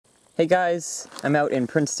Hey guys, I'm out in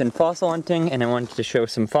Princeton fossil hunting and I wanted to show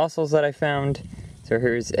some fossils that I found. So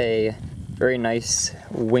here's a very nice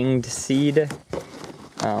winged seed.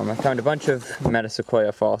 I found a bunch of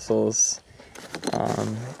Metasequoia fossils.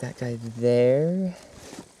 That guy there.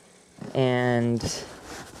 And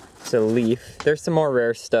it's a leaf. There's some more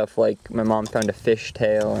rare stuff, like my mom found a fish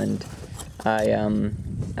tail and I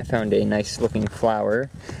found a nice looking flower.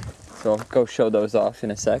 So I'll go show those off in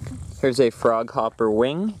a sec. Here's a frog hopper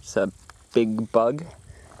wing. It's a big bug.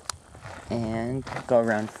 And go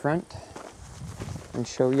around front and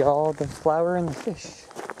show y'all the flower and the fish.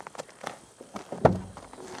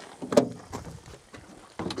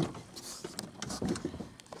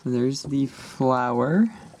 So there's the flower.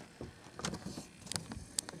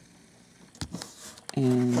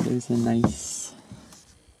 And there's a nice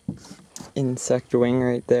insect wing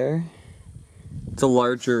right there. It's a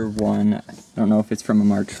larger one. I don't know if it's from a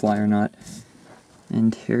march fly or not.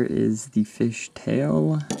 And here is the fish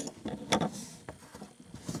tail.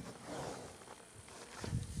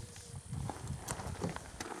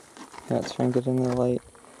 Let's try and get in the light.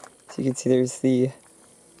 So you can see there's the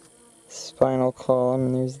spinal column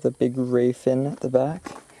and there's the big ray fin at the back.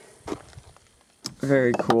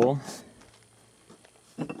 Very cool.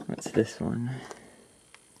 What's this one?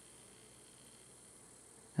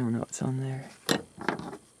 I don't know what's on there.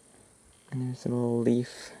 And there's a little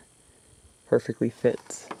leaf. Perfectly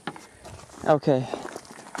fits. Okay.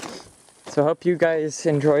 So I hope you guys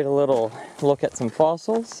enjoyed a little look at some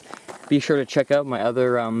fossils. Be sure to check out my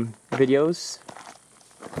other videos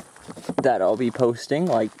that I'll be posting,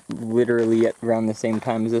 like literally at around the same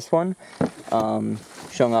time as this one.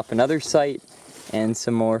 Showing off another site and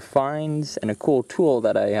some more finds and a cool tool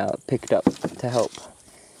that I picked up to help.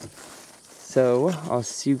 So, I'll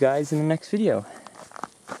see you guys in the next video.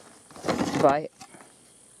 Bye.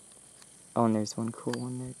 Oh, and there's one cool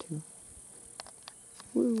one there too.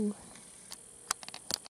 Woo.